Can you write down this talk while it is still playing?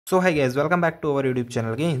So hi guys, welcome back to our YouTube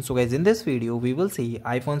channel again. So guys, in this video we will see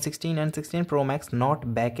iPhone 16 and 16 Pro Max not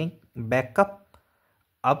backup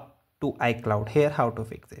up to iCloud. Here how to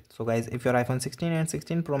fix it. So guys, if your iPhone 16 and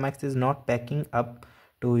 16 Pro Max is not backing up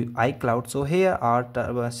to iCloud, so here are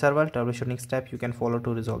several troubleshooting steps you can follow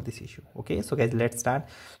to resolve this issue. Okay, so guys, let's start.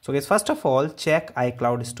 So guys, first of all, check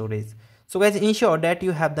iCloud storage. So guys, ensure that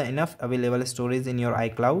you have the enough available storage in your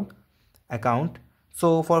iCloud account.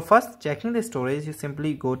 So for first checking the storage, you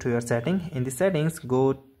simply go to your setting. In the settings,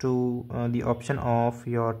 go to the option of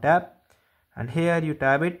your tab, and here you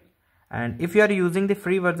tab it. And if you are using the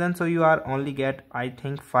free version, so you are only get I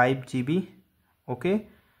think 5 GB. Okay,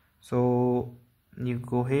 so you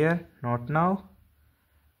go here, not now,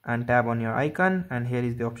 and tab on your icon, and here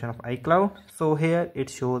is the option of iCloud. So here it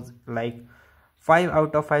shows like 5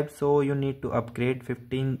 out of 5, so you need to upgrade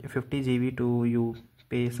 50 GB to you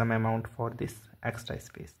pay some amount for this extra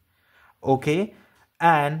space. Okay,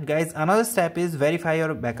 and guys, another step is verify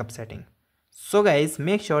your backup setting. So guys,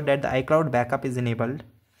 make sure that the iCloud backup is enabled.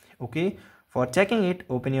 Okay, for checking it,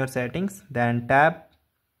 open your settings, then tab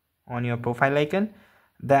on your profile icon,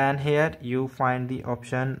 then here you find the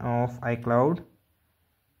option of iCloud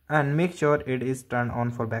and make sure it is turned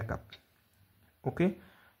on for backup. Okay,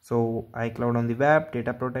 so iCloud on the web,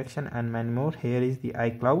 data protection and many more. Here is the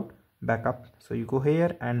iCloud backup, so you go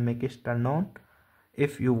here and make it turn on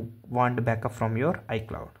if you want backup from your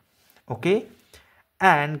iCloud. Okay,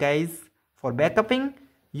 and guys, for backupping,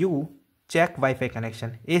 you check Wi-Fi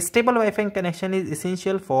connection. A stable Wi-Fi connection is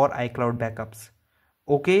essential for iCloud backups.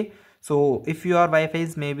 Okay, so if your Wi-Fi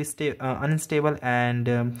is maybe unstable,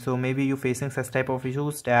 and so maybe you facing such type of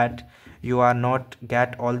issues that you are not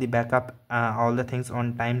get all the backup all the things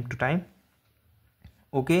on time to time.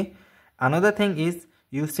 Okay, another thing is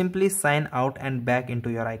you simply sign out and back into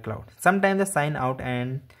your iCloud. Sometimes the sign out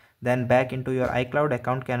and then back into your iCloud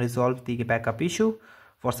account can resolve the backup issue.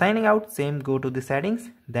 For signing out, same, go to the settings,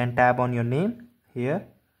 then tab on your name here.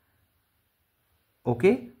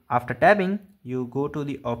 Okay, after tabbing, you go to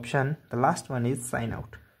the option, the last one is sign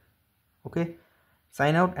out. Okay,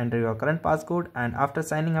 sign out, enter your current passcode, and after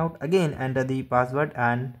signing out, again enter the password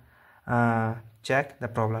and check the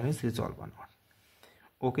problem is resolved or not.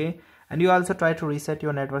 Okay, and you also try to reset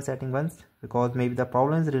your network setting once, because maybe the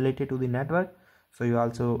problem is related to the network. So you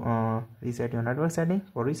also reset your network setting.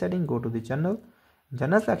 For resetting, go to the general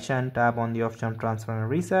section, tab on the option transfer and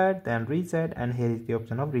reset, then reset, and here is the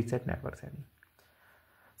option of reset network setting.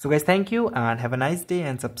 So guys, thank you and have a nice day,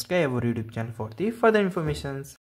 and subscribe our YouTube channel for the further information.